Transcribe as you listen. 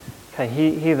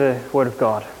Okay, hear the word of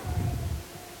God.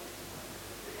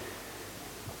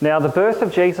 Now, the birth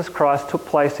of Jesus Christ took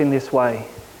place in this way.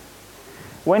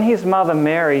 When his mother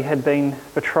Mary had been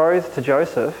betrothed to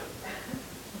Joseph,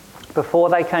 before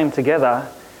they came together,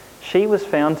 she was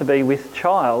found to be with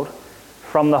child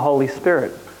from the Holy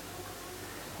Spirit.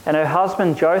 And her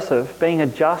husband Joseph, being a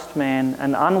just man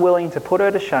and unwilling to put her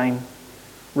to shame,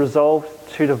 resolved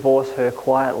to divorce her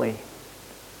quietly.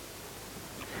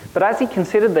 But as he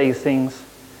considered these things,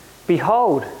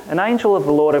 behold, an angel of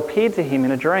the Lord appeared to him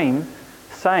in a dream,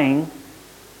 saying,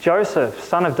 Joseph,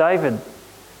 son of David,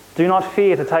 do not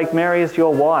fear to take Mary as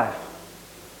your wife,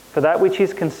 for that which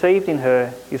is conceived in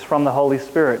her is from the Holy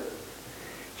Spirit.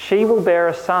 She will bear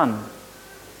a son,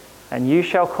 and you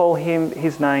shall call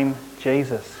his name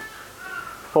Jesus,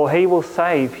 for he will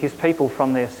save his people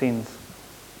from their sins.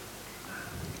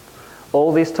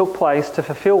 All this took place to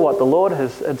fulfill what the Lord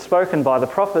had spoken by the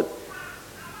prophet.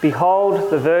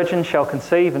 Behold, the virgin shall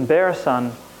conceive and bear a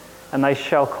son, and they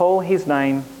shall call his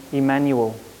name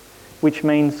Emmanuel, which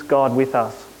means God with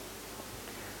us.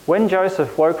 When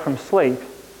Joseph woke from sleep,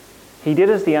 he did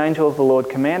as the angel of the Lord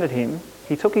commanded him.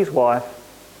 He took his wife,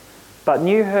 but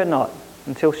knew her not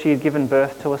until she had given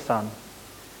birth to a son,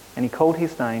 and he called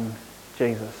his name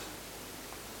Jesus.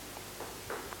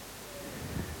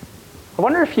 I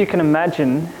wonder if you can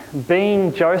imagine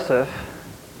being Joseph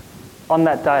on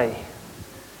that day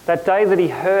that he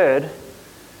heard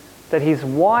that his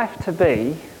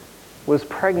wife-to-be was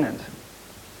pregnant.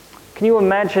 Can you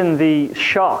imagine the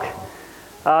shock,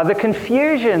 the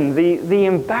confusion, the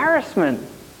embarrassment?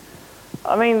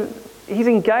 I mean, he's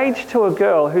engaged to a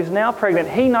girl who's now pregnant.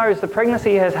 He knows the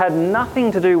pregnancy has had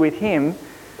nothing to do with him.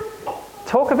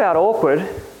 Talk about awkward,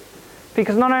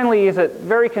 because not only is it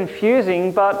very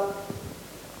confusing, but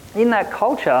in that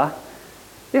culture,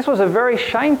 this was a very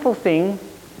shameful thing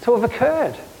to have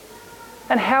occurred.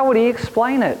 And how would he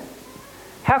explain it?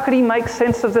 How could he make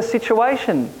sense of the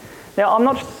situation? Now, I'm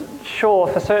not sure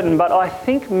for certain, but I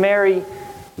think Mary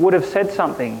would have said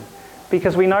something,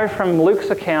 because we know from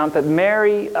Luke's account that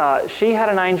Mary, she had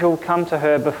an angel come to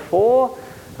her before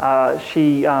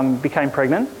she became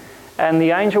pregnant, and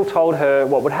the angel told her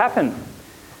what would happen.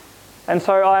 And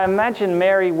so I imagine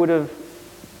Mary would have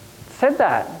said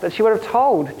that she would have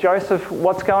told Joseph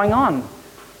what's going on.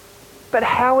 But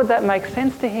how would that make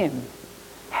sense to him?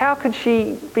 How could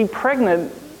she be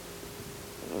pregnant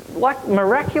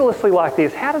miraculously like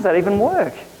this? How does that even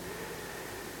work?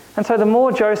 And so the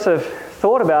more Joseph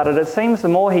thought about it, it seems the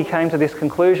more he came to this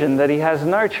conclusion that he has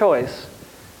no choice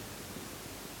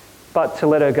but to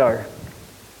let her go.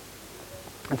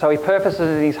 And so he purposes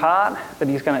in his heart that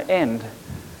he's going to end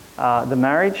the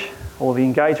marriage, or the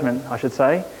engagement, I should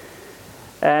say.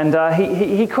 And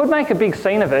he could make a big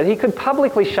scene of it. He could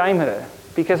publicly shame her,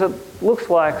 because it looks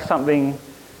like something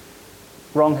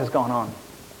wrong has gone on.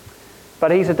 But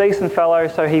he's a decent fellow,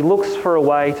 so he looks for a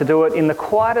way to do it in the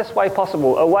quietest way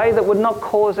possible, a way that would not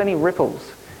cause any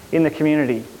ripples in the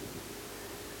community.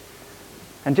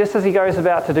 And just as he goes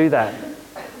about to do that,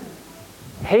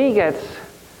 he gets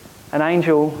an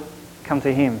angel come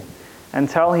to him and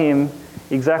tell him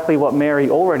exactly what Mary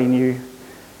already knew,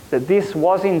 that this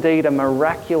was indeed a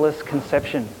miraculous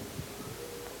conception.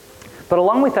 But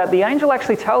along with that, the angel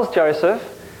actually tells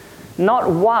Joseph not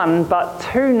one, but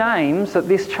two names that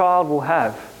this child will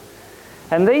have.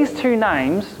 And these two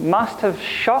names must have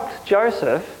shocked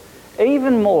Joseph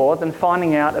even more than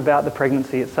finding out about the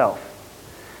pregnancy itself.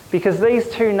 Because these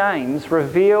two names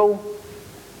reveal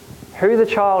who the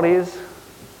child is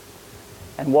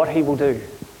and what he will do.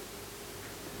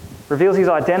 Reveals his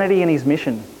identity and his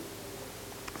mission.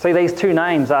 See, these two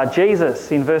names are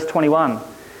Jesus in verse 21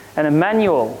 and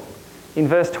Emmanuel in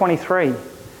verse 23.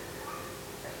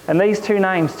 And these two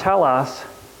names tell us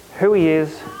who he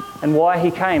is and why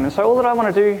he came. And so all that I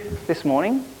want to do this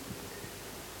morning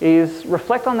is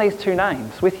reflect on these two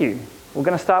names with you. We're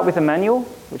going to start with Emmanuel,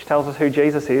 which tells us who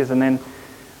Jesus is, and then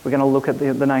we're going to look at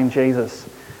the name Jesus.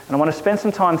 And I want to spend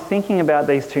some time thinking about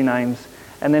these two names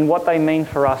and then what they mean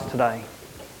for us today.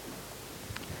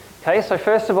 Okay, so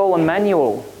first of all,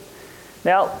 Emmanuel.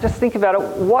 Now, just think about it.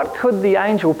 What could the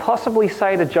angel possibly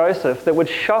say to Joseph that would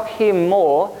shock him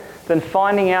more than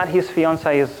finding out his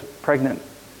fiancée is pregnant?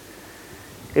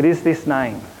 It is this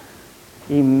name,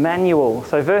 Emmanuel.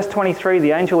 So verse 23,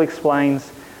 the angel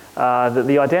explains that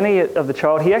the identity of the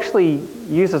child, he actually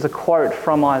uses a quote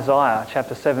from Isaiah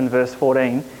chapter 7 verse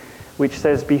 14, which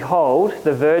says, "Behold,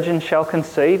 the virgin shall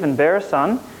conceive and bear a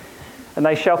son, and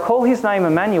they shall call his name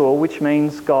Emmanuel, which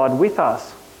means God with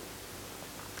us."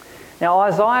 Now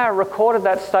Isaiah recorded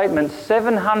that statement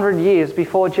 700 years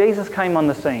before Jesus came on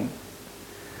the scene.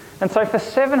 And so for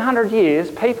 700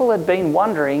 years, people had been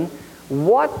wondering,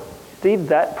 what did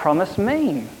that promise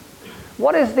mean?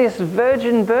 What is this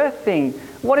virgin birth thing?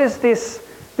 What does this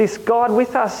God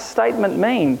with us statement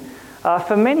mean?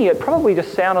 For many, it probably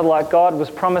just sounded like God was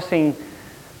promising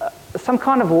some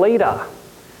kind of leader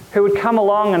who would come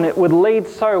along and it would lead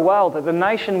so well that the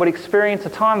nation would experience a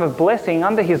time of blessing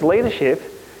under his leadership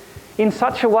in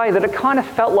such a way that it kind of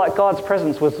felt like God's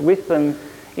presence was with them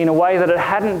in a way that it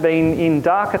hadn't been in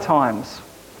darker times.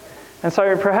 And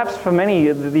so perhaps for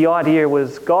many, the idea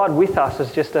was God with us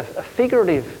as just a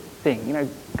figurative thing. You know,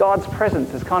 God's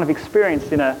presence is kind of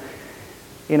experienced in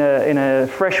a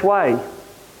fresh way.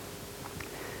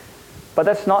 But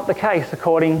that's not the case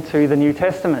according to the New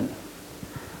Testament.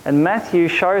 And Matthew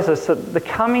shows us that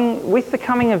with the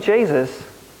coming of Jesus,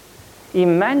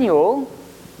 Emmanuel,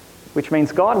 which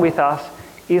means God with us,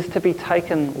 is to be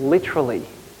taken literally.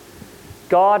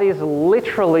 God is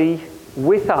literally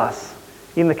with us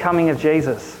in the coming of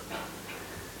Jesus.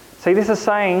 See, this is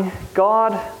saying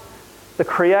God, the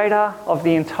creator of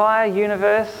the entire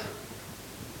universe,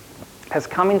 has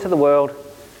come into the world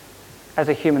as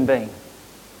a human being.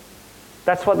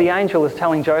 That's what the angel is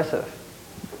telling Joseph.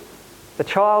 The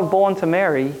child born to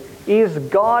Mary is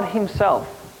God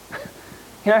himself.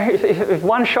 You know, if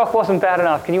one shock wasn't bad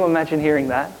enough, can you imagine hearing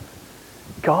that?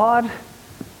 God?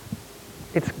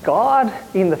 It's God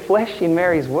in the flesh in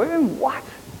Mary's womb? What?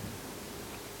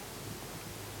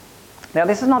 Now,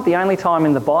 this is not the only time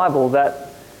in the Bible that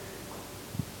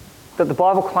the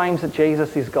Bible claims that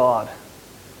Jesus is God.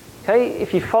 Okay,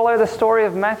 if you follow the story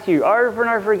of Matthew over and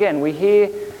over again, we hear,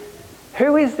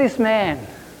 who is this man?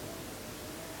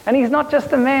 And he's not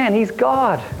just a man, he's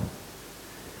God.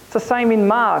 It's the same in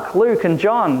Mark, Luke and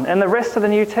John and the rest of the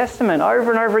New Testament.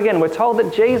 Over and over again, we're told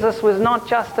that Jesus was not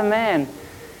just a man,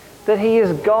 that he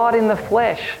is God in the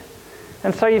flesh.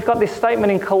 And so you've got this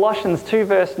statement in Colossians 2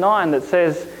 verse 9 that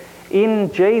says,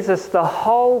 in Jesus the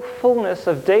whole fullness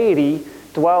of deity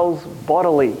dwells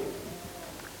bodily.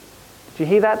 Do you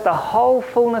hear that? The whole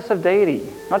fullness of deity.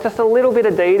 Not just a little bit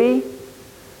of deity.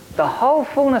 The whole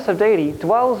fullness of deity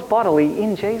dwells bodily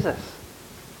in Jesus.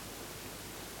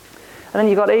 And then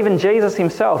you've got even Jesus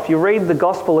himself. You read the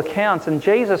gospel accounts and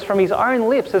Jesus from his own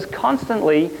lips is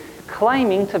constantly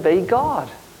claiming to be God.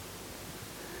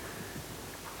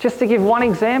 Just to give one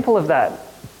example of that,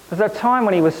 there's a time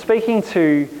when he was speaking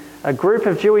to a group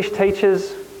of Jewish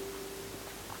teachers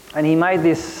and he made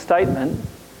this statement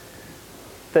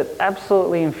that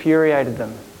absolutely infuriated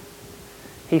them.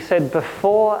 He said,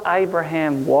 before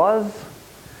Abraham was,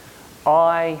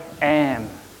 I am.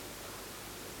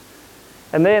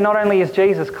 And there not only is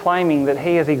Jesus claiming that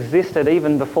he has existed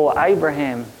even before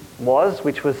Abraham was,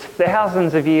 which was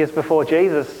thousands of years before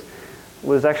Jesus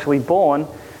was actually born,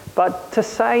 but to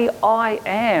say I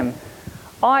am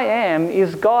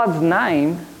is God's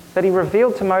name that he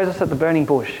revealed to Moses at the burning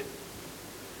bush.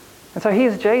 And so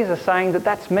here's Jesus saying that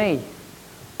that's me.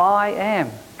 I am.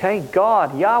 Okay,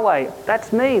 God, Yahweh,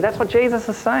 that's me. That's what Jesus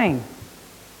is saying.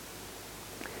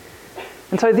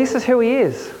 And so this is who he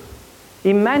is.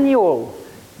 Emmanuel,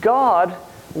 God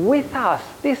with us.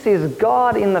 This is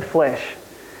God in the flesh.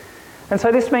 And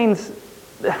so this means,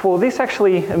 well, this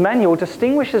actually, Emmanuel,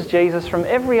 distinguishes Jesus from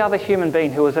every other human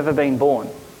being who has ever been born.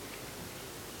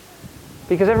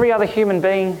 Because every other human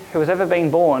being who has ever been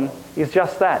born is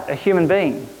just that, a human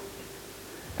being.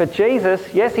 But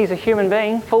Jesus, yes, he's a human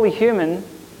being, fully human,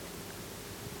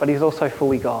 but he's also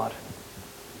fully God.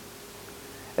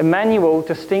 Emmanuel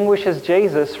distinguishes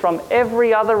Jesus from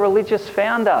every other religious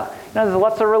founder. You know, there's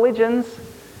lots of religions,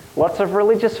 lots of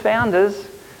religious founders.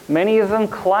 Many of them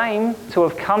claim to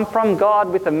have come from God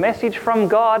with a message from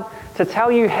God to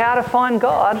tell you how to find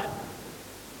God.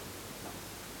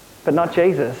 But not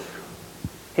Jesus.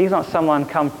 He's not someone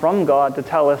come from God to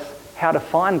tell us how to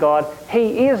find God.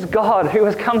 He is God who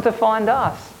has come to find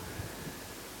us.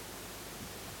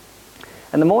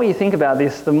 And the more you think about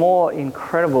this, the more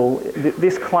incredible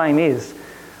this claim is.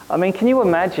 I mean, can you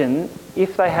imagine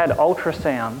if they had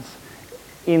ultrasounds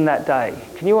in that day?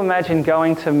 Can you imagine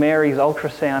going to Mary's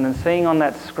ultrasound and seeing on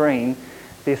that screen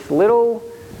this little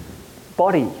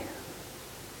body?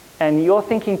 And you're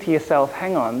thinking to yourself,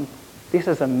 hang on, this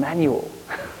is Emmanuel.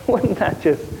 Wouldn't that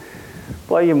just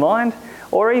blow your mind?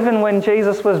 Or even when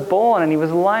Jesus was born and he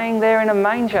was laying there in a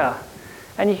manger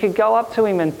and you could go up to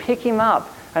him and pick him up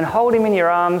and hold him in your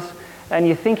arms, and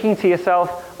you're thinking to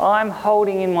yourself, I'm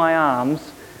holding in my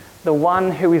arms the one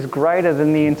who is greater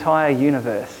than the entire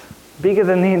universe, bigger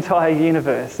than the entire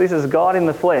universe. This is God in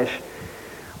the flesh.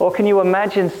 Or can you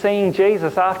imagine seeing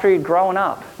Jesus after he'd grown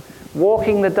up,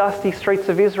 walking the dusty streets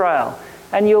of Israel,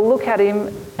 And you'll look at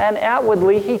him and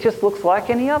outwardly he just looks like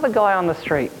any other guy on the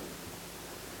street.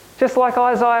 Just like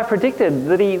Isaiah predicted,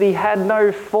 that he had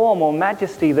no form or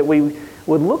majesty that we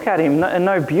would look at him, and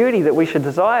no beauty that we should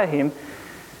desire him.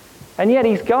 And yet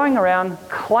he's going around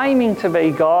claiming to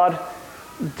be God,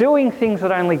 doing things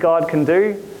that only God can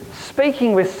do,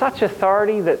 speaking with such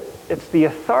authority that it's the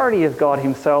authority of God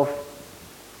himself.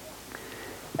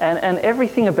 And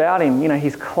everything about him,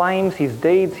 his claims, his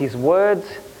deeds, his words,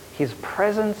 his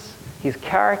presence, his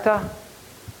character,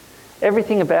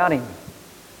 everything about him.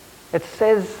 It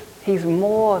says he's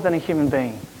more than a human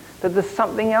being, that there's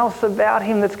something else about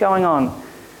him that's going on.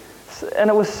 And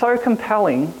it was so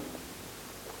compelling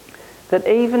that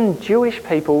even Jewish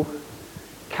people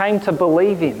came to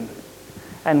believe him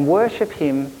and worship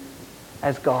him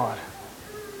as God.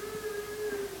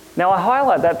 Now I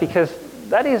highlight that because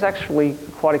that is actually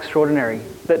quite extraordinary,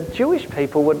 that Jewish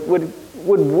people would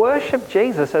worship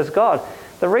Jesus as God.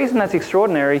 The reason that's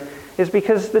extraordinary is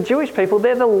because the Jewish people,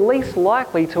 they're the least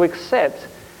likely to accept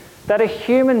that a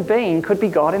human being could be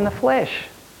God in the flesh.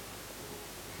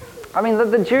 I mean,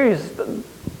 the Jews,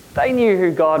 they knew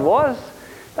who God was.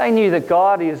 They knew that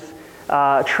God is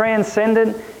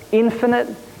transcendent,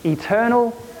 infinite,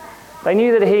 eternal. They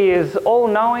knew that he is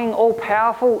all-knowing,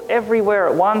 all-powerful, everywhere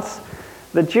at once.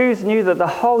 The Jews knew that the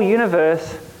whole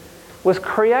universe was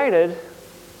created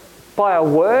by a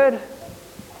word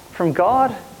from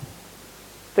God,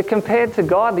 that compared to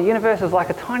God, the universe is like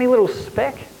a tiny little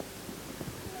speck.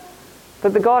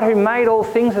 That the God who made all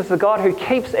things is the God who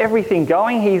keeps everything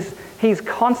going. He's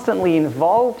constantly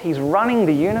involved. He's running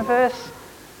the universe.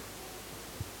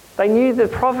 They knew the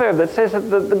proverb that says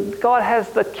that God has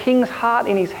the king's heart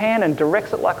in his hand and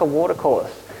directs it like a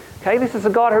watercourse. Okay, this is a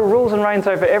God who rules and reigns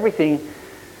over everything.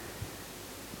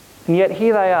 And yet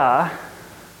here they are,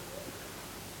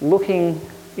 looking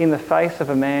in the face of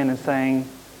a man and saying,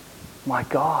 my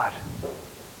God,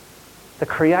 the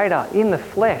Creator in the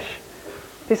flesh.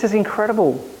 This is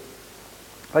incredible.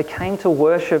 They came to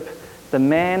worship the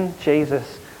man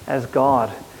Jesus as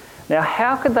God. Now,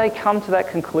 how could they come to that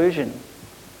conclusion?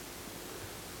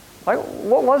 Like,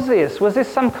 what was this? Was this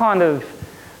some kind of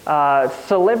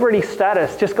celebrity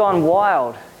status just gone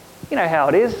wild? You know how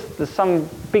it is. There's some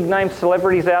big-name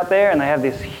celebrities out there and they have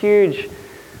this huge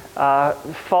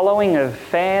following of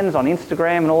fans on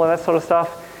Instagram and all of that sort of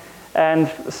stuff. And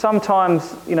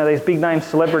sometimes, these big-name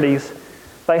celebrities,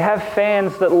 they have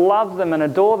fans that love them and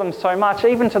adore them so much,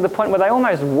 even to the point where they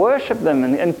almost worship them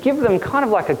and give them kind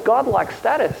of like a godlike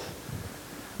status.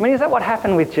 I mean, is that what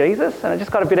happened with Jesus? And it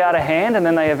just got a bit out of hand, and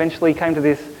then they eventually came to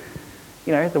this,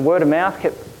 the word of mouth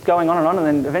kept going on, and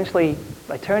then eventually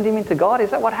they turned him into God.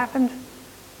 Is that what happened?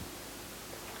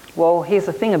 Well, here's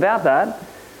the thing about that.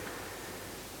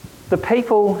 The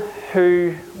people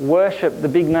who worship the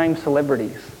big-name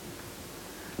celebrities,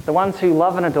 the ones who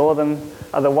love and adore them,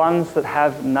 are the ones that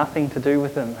have nothing to do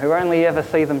with them, who only ever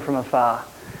see them from afar.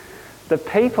 The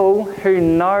people who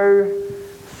know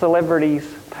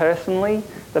celebrities personally,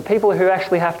 the people who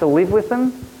actually have to live with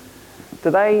them, do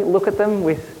they look at them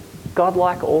with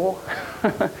godlike awe?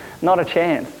 Not a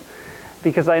chance,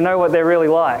 because they know what they're really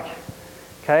like.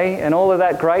 Okay? And all of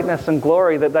that greatness and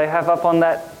glory that they have up on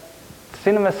that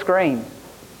cinema screen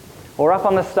or up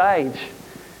on the stage,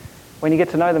 when you get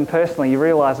to know them personally, you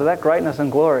realise that greatness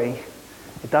and glory,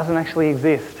 it doesn't actually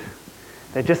exist.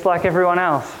 They're just like everyone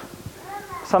else,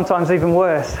 sometimes even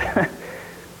worse.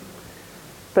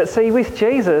 But see, with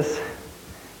Jesus,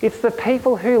 it's the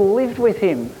people who lived with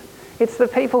him. It's the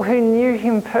people who knew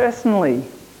him personally,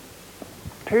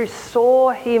 who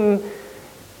saw him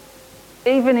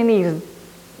even in his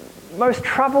most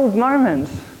troubled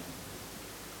moments.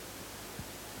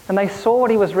 And they saw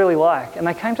what he was really like, and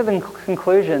they came to the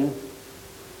conclusion,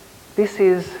 this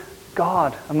is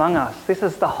God among us. This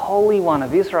is the Holy One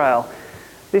of Israel.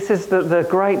 This is the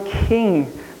great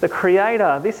King, the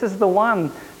Creator. This is the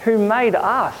one who made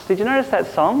us. Did you notice that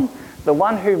song? The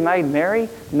one who made Mary,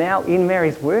 now in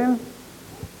Mary's womb.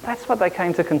 That's what they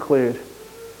came to conclude.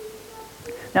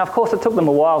 Now, of course, it took them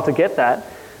a while to get that.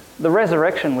 The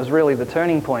resurrection was really the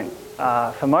turning point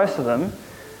for most of them.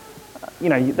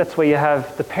 That's where you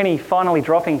have the penny finally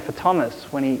dropping for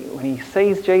Thomas when he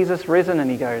sees Jesus risen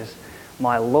and he goes,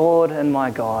 my Lord and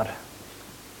my God.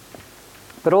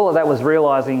 But all of that was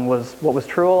realising was what was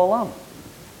true all along.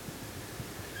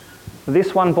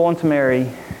 This one born to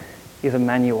Mary is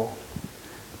Emmanuel,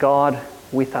 God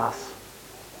with us.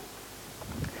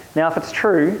 Now, if it's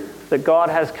true that God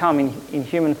has come in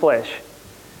human flesh,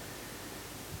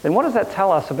 then what does that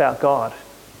tell us about God?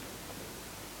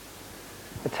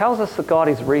 It tells us that God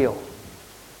is real.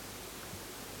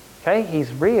 Okay,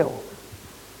 he's real.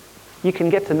 you can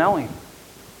get to know him.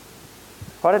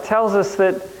 Right? It tells us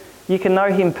that you can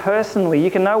know him personally.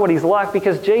 You can know what he's like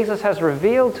because Jesus has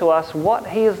revealed to us what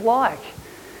he is like.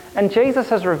 And Jesus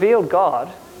has revealed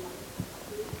God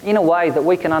in a way that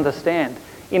we can understand,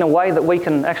 in a way that we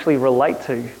can actually relate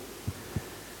to.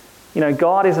 You know,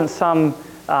 God isn't some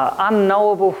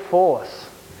unknowable force.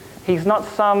 He's not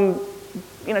some,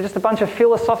 just a bunch of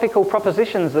philosophical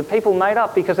propositions that people made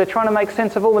up because they're trying to make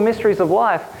sense of all the mysteries of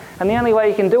life. And the only way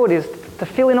you can do it is to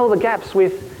fill in all the gaps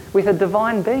with a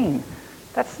divine being.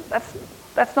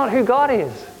 That's not who God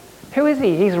is. Who is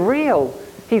he? He's real.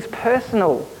 He's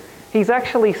personal. He's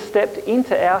actually stepped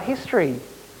into our history.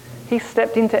 He's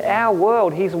stepped into our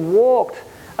world. He's walked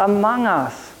among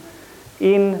us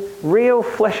in real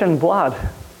flesh and blood.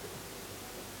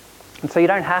 And so you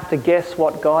don't have to guess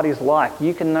what God is like.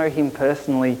 You can know him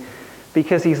personally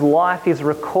because his life is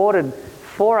recorded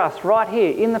for us right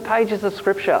here in the pages of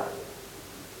Scripture.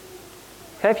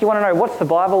 Okay, if you want to know what's the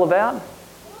Bible about,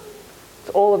 it's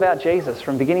all about Jesus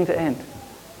from beginning to end.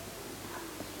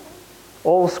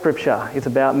 All Scripture is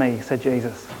about me, said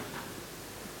Jesus.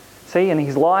 See, and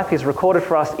his life is recorded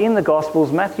for us in the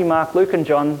Gospels, Matthew, Mark, Luke and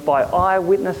John, by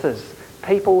eyewitnesses,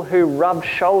 people who rubbed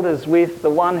shoulders with the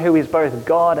one who is both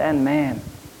God and man.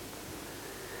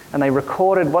 And they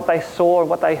recorded what they saw,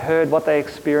 what they heard, what they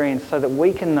experienced, so that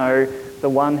we can know the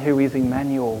one who is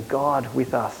Emmanuel, God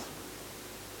with us.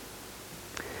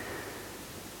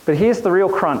 But here's the real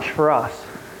crunch for us.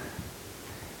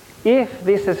 If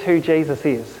this is who Jesus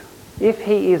is, if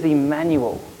he is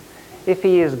Emmanuel, if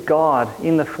he is God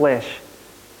in the flesh,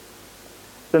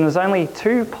 then there's only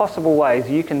two possible ways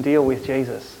you can deal with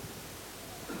Jesus.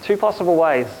 Two possible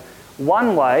ways.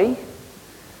 One way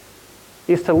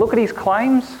is to look at his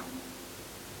claims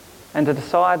and to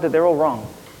decide that they're all wrong.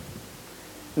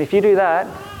 And if you do that,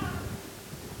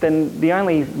 then the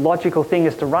only logical thing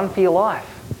is to run for your life.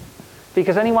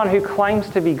 Because anyone who claims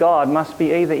to be God must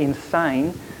be either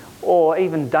insane or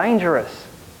even dangerous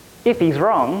if he's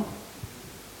wrong.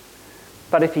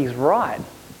 But if he's right,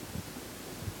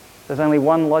 there's only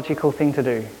one logical thing to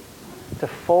do: to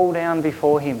fall down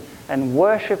before him and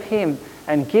worship him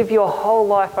and give your whole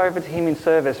life over to him in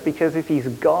service, because if he's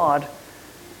God,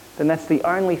 then that's the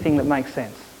only thing that makes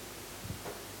sense.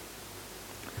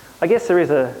 I guess there is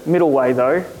a middle way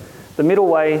though. The middle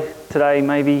way today,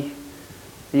 maybe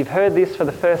you've heard this for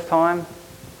the first time.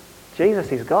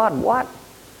 Jesus is God, what?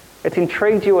 It's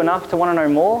intrigued you enough to want to know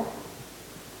more?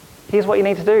 Here's what you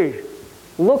need to do.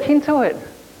 Look into it.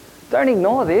 Don't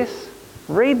ignore this.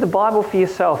 Read the Bible for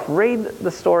yourself. Read the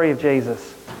story of Jesus.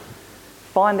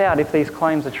 Find out if these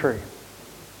claims are true.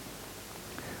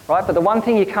 Right? But the one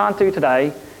thing you can't do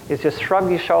today is just shrug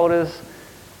your shoulders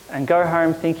and go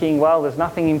home thinking, well, there's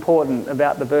nothing important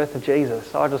about the birth of Jesus,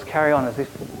 so I'll just carry on as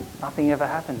if nothing ever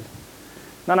happened.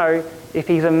 No, if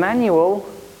he's Emmanuel,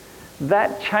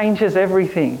 that changes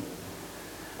everything.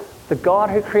 The God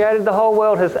who created the whole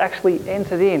world has actually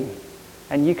entered in,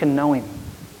 and you can know him.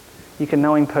 You can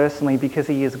know him personally because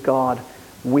he is God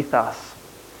with us.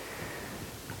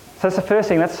 So that's the first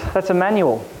thing. That's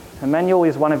Emmanuel. Emmanuel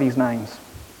is one of his names.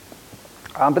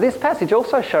 But this passage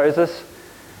also shows us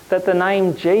that the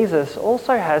name Jesus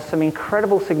also has some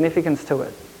incredible significance to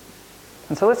it.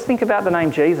 And so let's think about the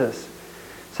name Jesus.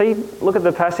 See, look at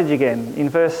the passage again. In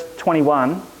verse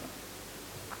 21,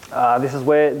 this is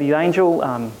where the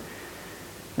angel,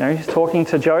 he's talking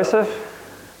to Joseph.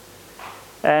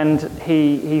 And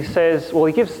he says, well,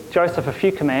 he gives Joseph a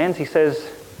few commands. He says,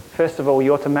 first of all,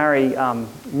 you ought to marry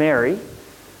Mary.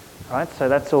 Right, so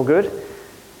that's all good.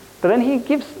 But then he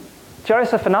gives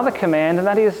Joseph another command, and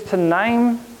that is to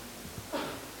name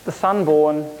the son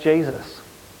born Jesus.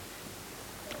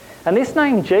 And this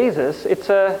name Jesus, it's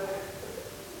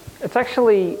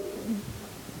actually,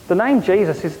 the name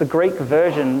Jesus is the Greek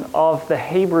version of the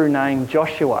Hebrew name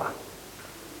Joshua.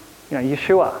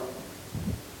 Yeshua.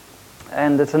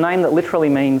 And it's a name that literally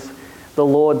means the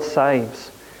Lord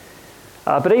saves.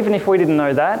 But even if we didn't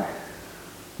know that,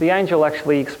 the angel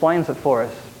actually explains it for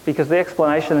us, because the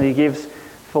explanation that he gives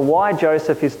for why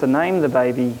Joseph is to name the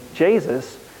baby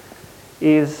Jesus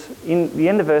is in the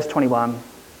end of verse 21,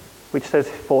 which says,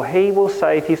 "For he will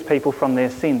save his people from their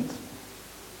sins."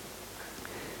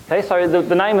 Okay, so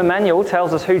the name Emmanuel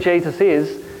tells us who Jesus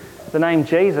is. The name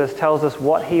Jesus tells us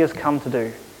what he has come to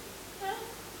do.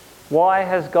 Why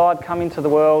has God come into the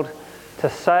world? To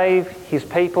save his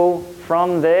people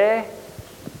from their,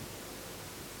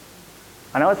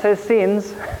 I know it says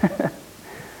sins,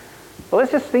 but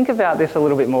let's just think about this a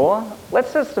little bit more.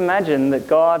 Let's just imagine that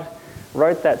God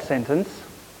wrote that sentence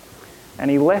and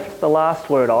he left the last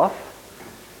word off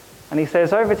and he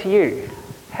says, over to you.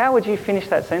 how would you finish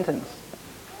that sentence?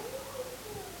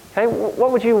 Okay,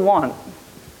 what would you want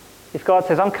if God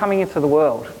says, I'm coming into the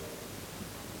world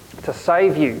to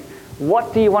save you?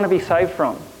 What do you want to be saved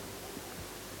from?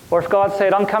 Or if God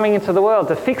said, I'm coming into the world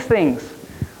to fix things,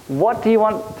 what do you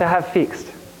want to have fixed?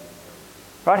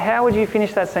 Right? How would you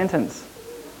finish that sentence?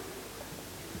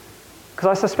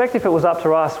 Because I suspect if it was up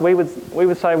to us, we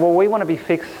would say, well, we want to be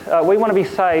we want to be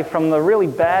saved from the really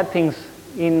bad things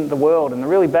in the world and the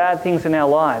really bad things in our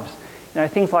lives. You know,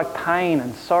 things like pain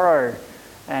and sorrow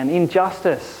and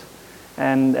injustice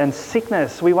and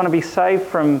sickness. We want to be saved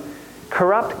from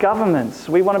corrupt governments.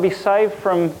 We want to be saved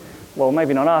from, well,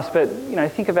 maybe not us, but you know,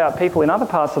 think about people in other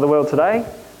parts of the world today.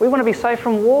 We want to be saved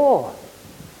from war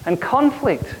and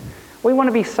conflict. We want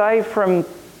to be saved from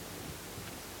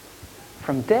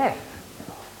death.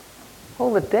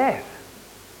 All the death.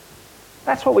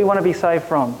 That's what we want to be saved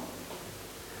from.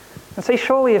 And see,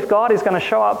 surely if God is going to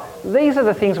show up, these are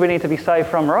the things we need to be saved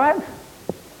from, right?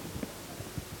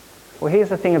 Well, here's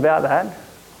the thing about that.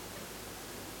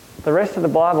 The rest of the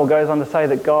Bible goes on to say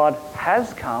that God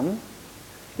has come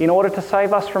in order to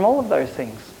save us from all of those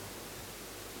things.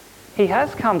 He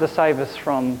has come to save us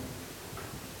from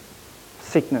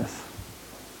sickness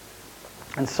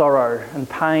and sorrow and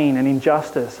pain and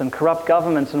injustice and corrupt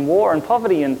governments and war and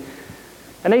poverty and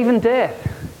even death.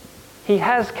 He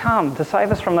has come to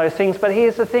save us from those things, but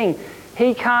here's the thing.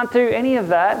 He can't do any of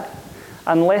that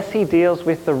unless he deals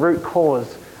with the root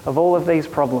cause of all of these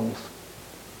problems.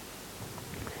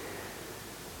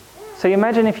 So you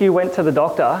imagine if you went to the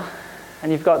doctor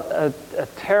and you've got a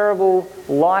terrible,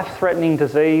 life-threatening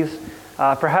disease,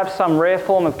 perhaps some rare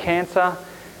form of cancer,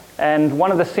 and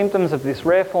one of the symptoms of this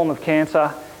rare form of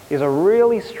cancer is a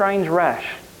really strange rash.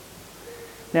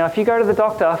 Now, if you go to the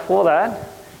doctor for that,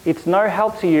 it's no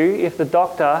help to you if the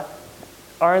doctor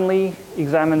only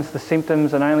examines the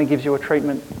symptoms and only gives you a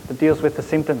treatment that deals with the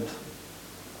symptoms.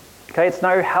 Okay, it's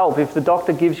no help if the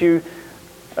doctor gives you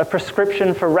a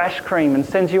prescription for rash cream and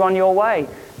sends you on your way.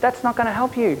 That's not going to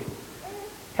help you.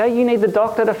 Okay, you need the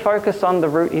doctor to focus on the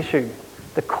root issue,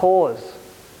 the cause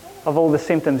of all the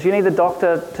symptoms. You need the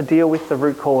doctor to deal with the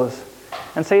root cause.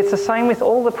 And see, it's the same with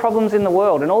all the problems in the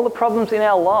world and all the problems in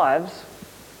our lives.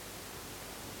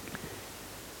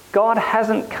 God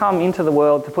hasn't come into the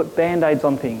world to put band-aids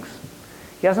on things.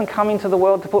 He hasn't come into the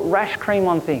world to put rash cream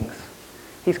on things.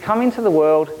 He's come into the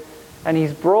world and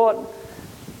he's brought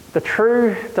the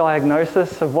true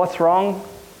diagnosis of what's wrong,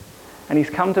 and he's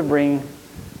come to bring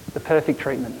the perfect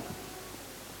treatment.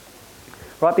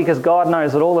 Right? Because God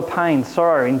knows that all the pain,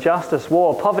 sorrow, injustice,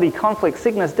 war, poverty, conflict,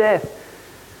 sickness, death,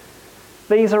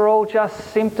 these are all just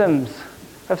symptoms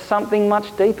of something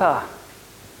much deeper.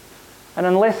 And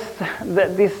unless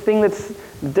this thing that's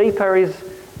deeper is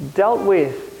dealt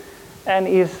with and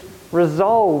is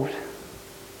resolved,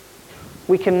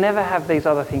 we can never have these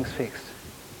other things fixed.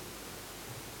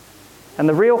 And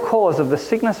the real cause of the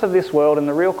sickness of this world and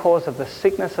the real cause of the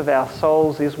sickness of our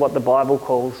souls is what the Bible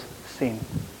calls sin.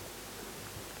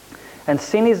 And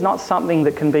sin is not something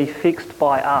that can be fixed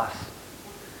by us.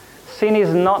 Sin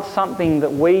is not something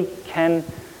that we can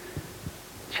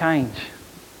change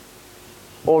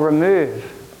or remove.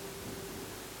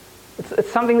 It's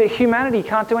something that humanity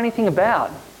can't do anything about.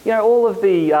 You know, all of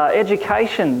the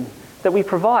education that we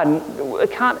provide,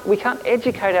 we can't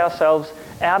educate ourselves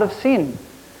out of sin.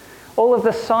 All of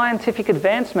the scientific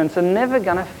advancements are never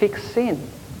going to fix sin.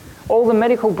 All the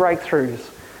medical breakthroughs,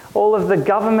 all of the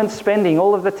government spending,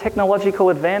 all of the technological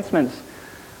advancements,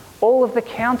 all of the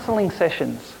counselling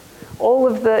sessions, all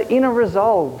of the inner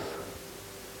resolves,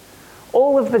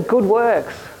 all of the good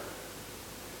works,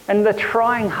 and the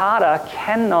trying harder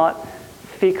cannot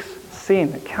fix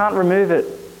sin. It can't remove it.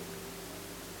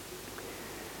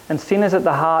 And sin is at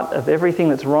the heart of everything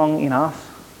that's wrong in us.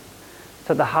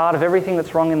 It's at the heart of everything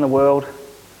that's wrong in the world.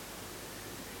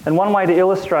 And one way to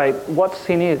illustrate what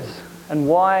sin is and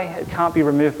why it can't be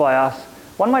removed by us,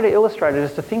 one way to illustrate it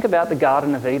is to think about the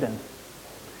Garden of Eden.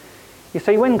 You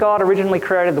see, when God originally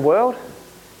created the world,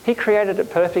 he created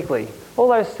it perfectly. All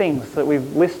those things that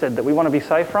we've listed that we want to be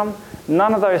safe from,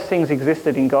 none of those things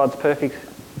existed in God's perfect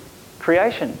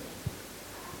creation.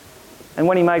 And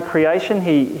when he made creation,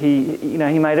 he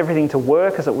made everything to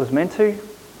work as it was meant to.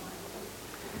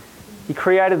 He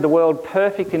created the world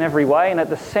perfect in every way, and at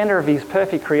the centre of his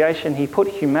perfect creation, he put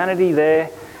humanity there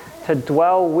to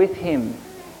dwell with him.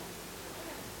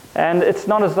 And it's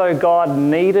not as though God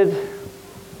needed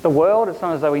the world, it's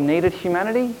not as though he needed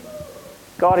humanity.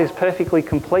 God is perfectly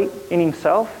complete in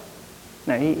himself.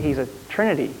 No, he's a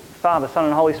Trinity, Father, Son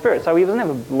and Holy Spirit. So he was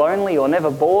never lonely or never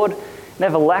bored,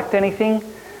 never lacked anything.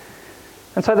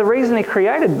 And so the reason he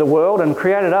created the world and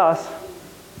created us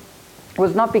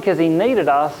was not because he needed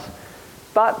us,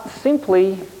 but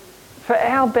simply for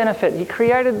our benefit. He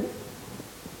created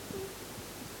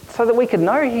so that we could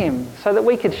know him, so that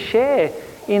we could share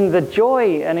in the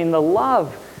joy and in the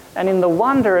love and in the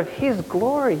wonder of his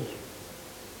glory.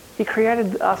 He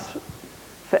created us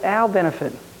for our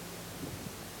benefit.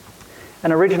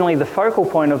 And originally the focal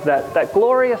point of that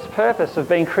glorious purpose of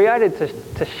being created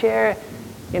to share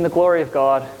in the glory of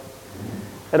God,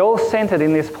 it all centered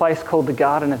in this place called the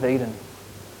Garden of Eden.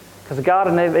 Because the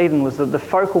Garden of Eden was the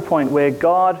focal point where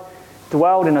God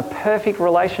dwelled in a perfect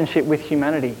relationship with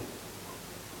humanity.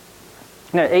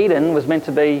 You know, Eden was meant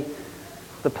to be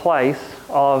the place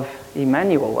of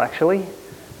Emmanuel, actually,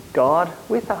 God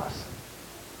with us.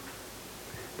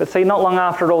 But see, not long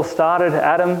after it all started,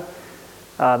 Adam,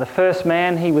 the first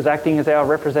man, he was acting as our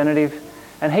representative,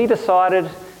 and he decided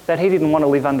that he didn't want to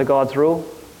live under God's rule,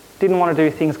 didn't want to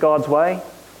do things God's way.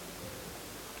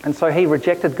 And so he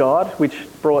rejected God, which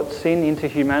brought sin into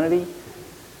humanity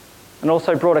and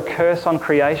also brought a curse on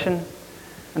creation.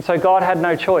 And so God had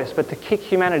no choice but to kick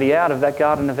humanity out of that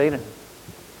Garden of Eden.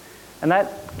 And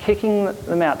that kicking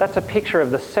them out, that's a picture of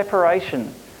the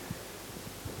separation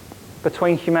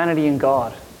between humanity and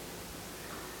God.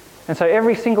 And so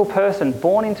every single person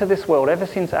born into this world, ever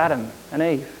since Adam and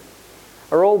Eve,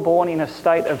 are all born in a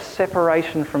state of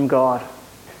separation from God.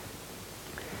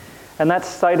 And that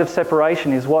state of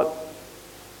separation is what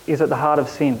is at the heart of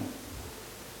sin.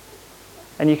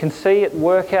 And you can see it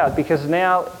work out because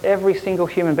now every single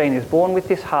human being is born with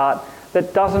this heart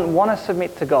that doesn't want to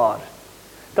submit to God,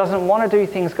 doesn't want to do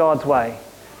things God's way.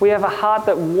 We have a heart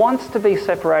that wants to be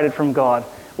separated from God.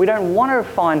 We don't want to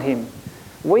find him.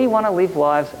 We want to live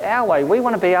lives our way. We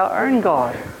want to be our own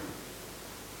God.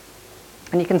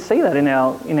 And you can see that in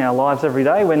our lives every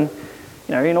day when,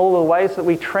 in all the ways that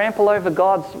we trample over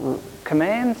God's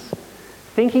commands,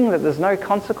 thinking that there's no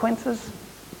consequences.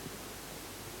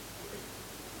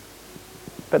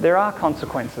 But there are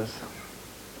consequences.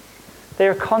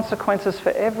 There are consequences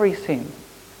for every sin.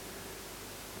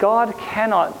 God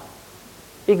cannot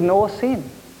ignore sin.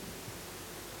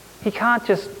 He can't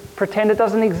just pretend it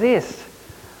doesn't exist.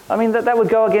 I mean, that would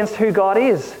go against who God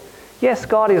is. Yes,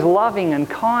 God is loving and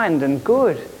kind and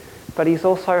good, but he's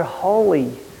also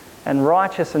holy and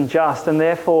righteous and just, and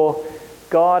therefore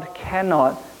God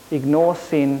cannot ignore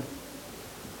sin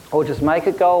or just make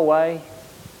it go away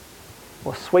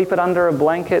or sweep it under a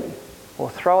blanket or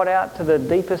throw it out to the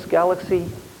deepest galaxy.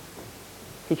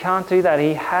 He can't do that.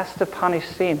 He has to punish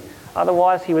sin.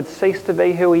 Otherwise he would cease to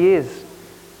be who he is.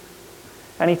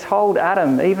 And he told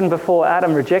Adam, even before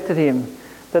Adam rejected him,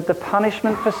 that the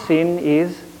punishment for sin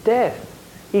is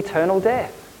death, eternal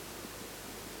death.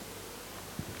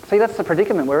 See, that's the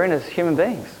predicament we're in as human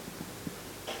beings.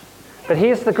 But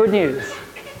here's the good news.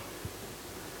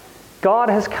 God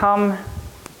has come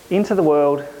into the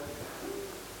world,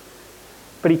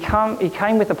 but he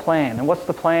came with a plan. And what's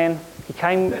the plan? He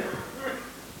came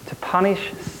to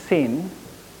punish sin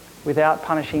without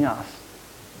punishing us.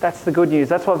 That's the good news.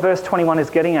 That's what verse 21 is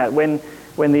getting at. When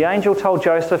the angel told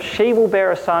Joseph, "She will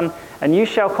bear a son, and you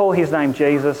shall call his name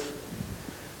Jesus,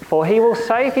 for he will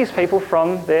save his people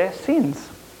from their sins."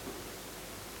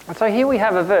 And so here we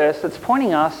have a verse that's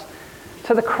pointing us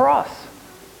to the cross.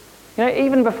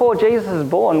 Even before Jesus is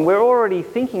born, we're already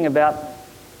thinking about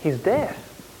his death.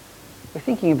 We're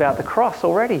thinking about the cross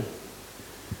already.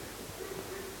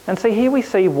 And see, here we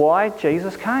see why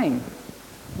Jesus came.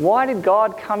 Why did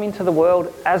God come into the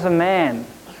world as a man?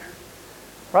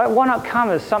 Right? Why not come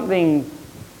as something,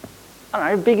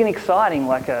 big and exciting,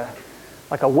 like a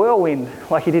whirlwind,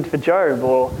 like he did for Job,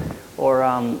 or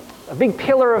a big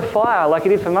pillar of fire, like he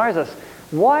did for Moses?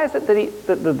 Why is it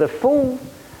that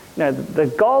the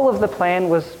goal of the plan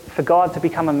was for God to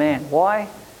become a man? Why?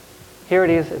 Here it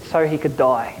is. It's so he could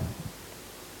die.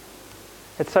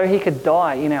 It's so he could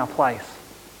die in our place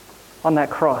on that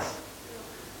cross.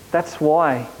 That's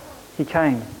why he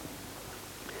came.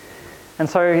 And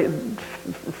so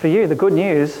for you, the good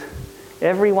news,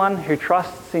 everyone who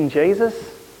trusts in Jesus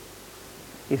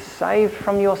is saved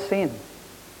from your sin.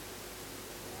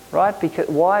 Right?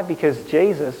 Why? Because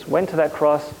Jesus went to that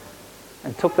cross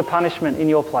and took the punishment in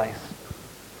your place.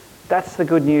 That's the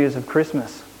good news of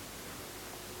Christmas.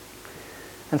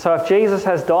 And so if Jesus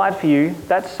has died for you,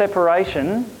 that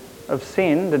separation of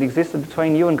sin that existed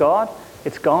between you and God,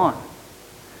 it's gone.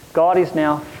 God is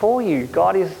now for you.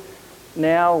 God is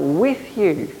now with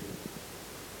you.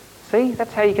 See,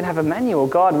 that's how you can have Emmanuel,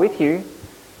 God with you,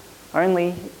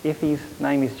 only if his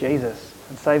name is Jesus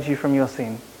and saves you from your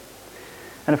sin.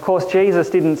 And of course, Jesus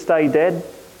didn't stay dead.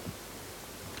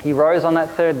 He rose on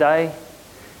that third day.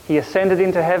 He ascended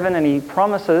into heaven, and he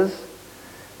promises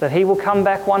that he will come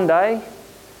back one day.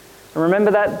 And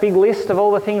remember that big list of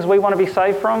all the things we want to be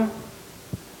saved from?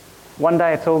 One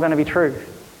day it's all going to be true.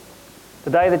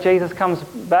 The day that Jesus comes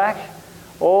back,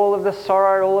 all of the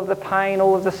sorrow, all of the pain,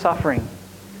 all of the suffering,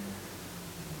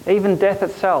 even death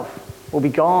itself will be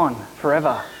gone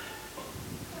forever.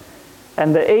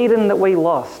 And the Eden that we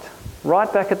lost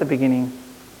right back at the beginning,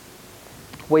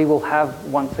 we will have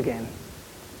once again.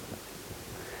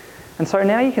 And so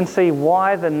now you can see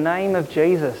why the name of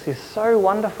Jesus is so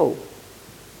wonderful.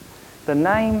 The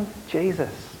name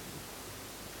Jesus.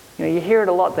 You know, you hear it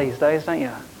a lot these days, don't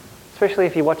you? Especially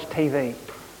if you watch TV.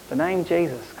 The name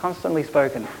Jesus, constantly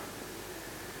spoken.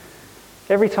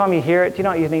 Every time you hear it, do you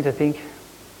know what you need to think?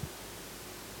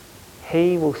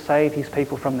 He will save his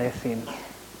people from their sins.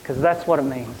 Because that's what it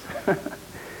means. You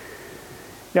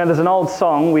know, there's an old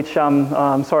song which,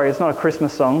 I'm sorry, it's not a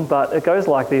Christmas song, but it goes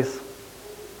like this.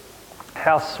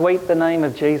 How sweet the name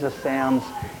of Jesus sounds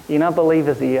in a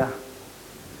believer's ear.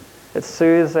 It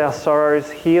soothes our sorrows,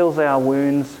 heals our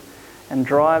wounds, and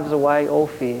drives away all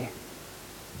fear.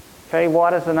 Okay, why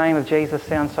does the name of Jesus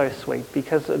sound so sweet?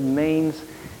 Because it means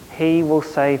he will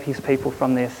save his people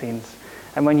from their sins.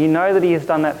 And when you know that he has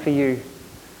done that for you,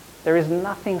 there is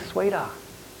nothing sweeter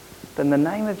than the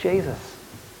name of Jesus.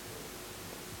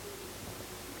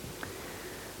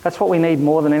 That's what we need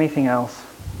more than anything else.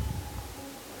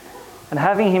 And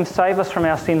having him save us from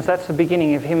our sins, that's the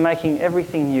beginning of him making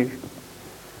everything new.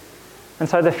 And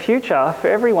so the future for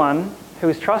everyone who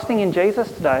is trusting in Jesus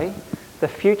today, the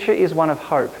future is one of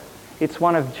hope. It's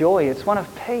one of joy. It's one of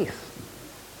peace.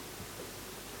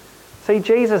 See,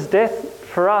 Jesus' death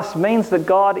for us means that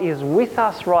God is with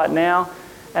us right now,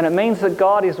 and it means that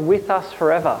God is with us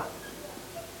forever.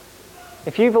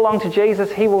 If you belong to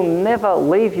Jesus, he will never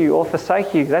leave you or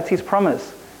forsake you. That's his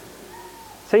promise.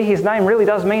 See, his name really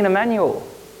does mean Emmanuel.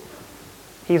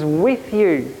 He's with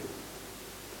you,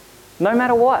 no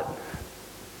matter what.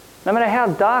 No matter how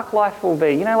dark life will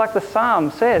be. You know, like the Psalm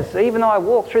says, even though I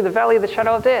walk through the valley of the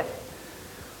shadow of death,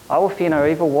 I will fear no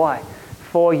evil. Why?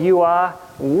 For you are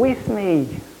with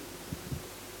me.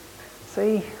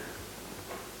 See?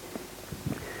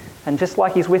 And just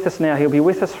like he's with us now, he'll be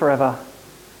with us forever.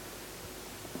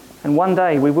 And one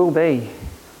day we will be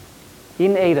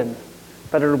in Eden,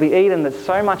 but it'll be Eden that's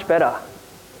so much better.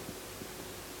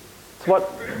 It's what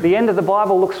the end of the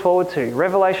Bible looks forward to.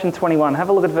 Revelation 21. Have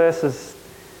a look at verses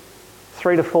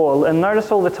 3 to 4. And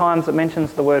notice all the times it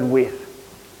mentions the word with.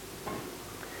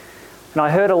 And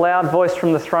I heard a loud voice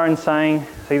from the throne saying,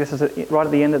 see, this is right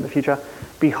at the end of the future,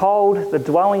 behold, the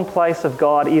dwelling place of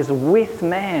God is with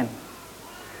man,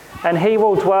 and he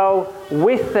will dwell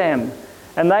with them,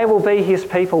 and they will be his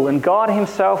people, and God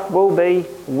himself will be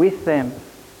with them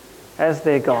as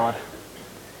their God.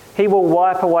 He will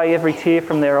wipe away every tear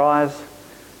from their eyes,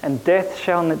 and death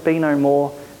shall be no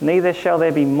more, neither shall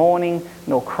there be mourning,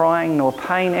 nor crying, nor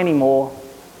pain any more,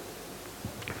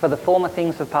 for the former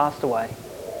things have passed away.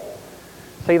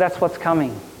 See, that's what's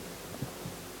coming.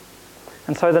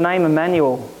 And so the name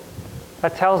Emmanuel,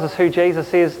 that tells us who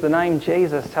Jesus is. The name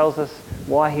Jesus tells us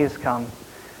why he has come.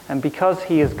 And because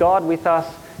he is God with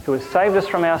us, who has saved us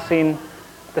from our sin,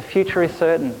 the future is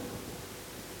certain.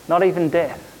 Not even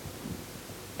death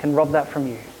can rob that from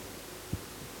you.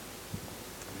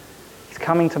 He's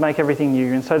coming to make everything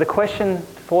new. And so the question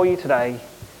for you today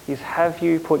is, have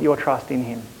you put your trust in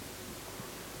him?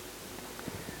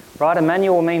 Right?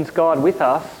 Emmanuel means God with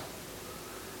us.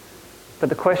 But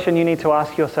the question you need to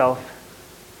ask yourself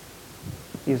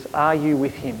is, are you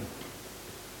with him?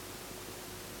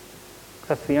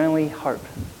 That's the only hope.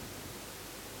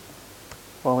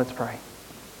 Well, let's pray.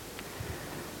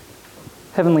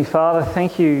 Heavenly Father,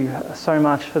 thank you so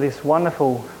much for this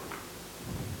wonderful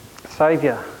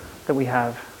Saviour that we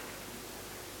have.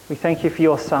 We thank you for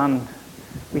your Son.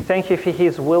 We thank you for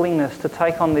his willingness to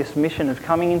take on this mission of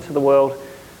coming into the world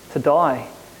to die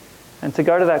and to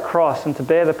go to that cross and to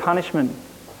bear the punishment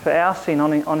for our sin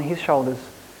on his shoulders.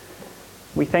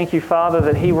 We thank you, Father,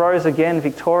 that he rose again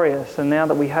victorious, and now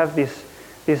that we have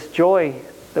this joy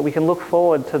that we can look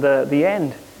forward to the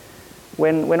end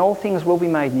when all things will be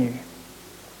made new.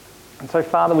 And so,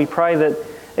 Father, we pray that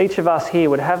each of us here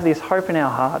would have this hope in our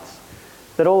hearts,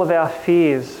 that all of our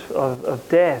fears of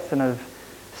death and of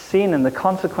sin and the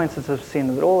consequences of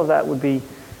sin, that all of that would be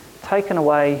taken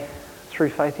away through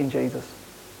faith in Jesus.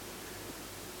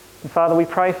 And Father, we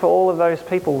pray for all of those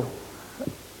people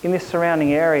in this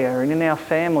surrounding area and in our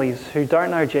families who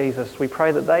don't know Jesus. We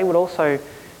pray that they would also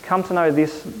come to know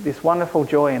this wonderful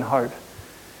joy and hope.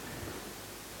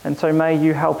 And so may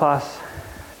you help us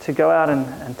to go out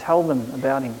and tell them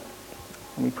about him.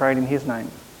 And we pray it in his name.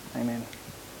 Amen.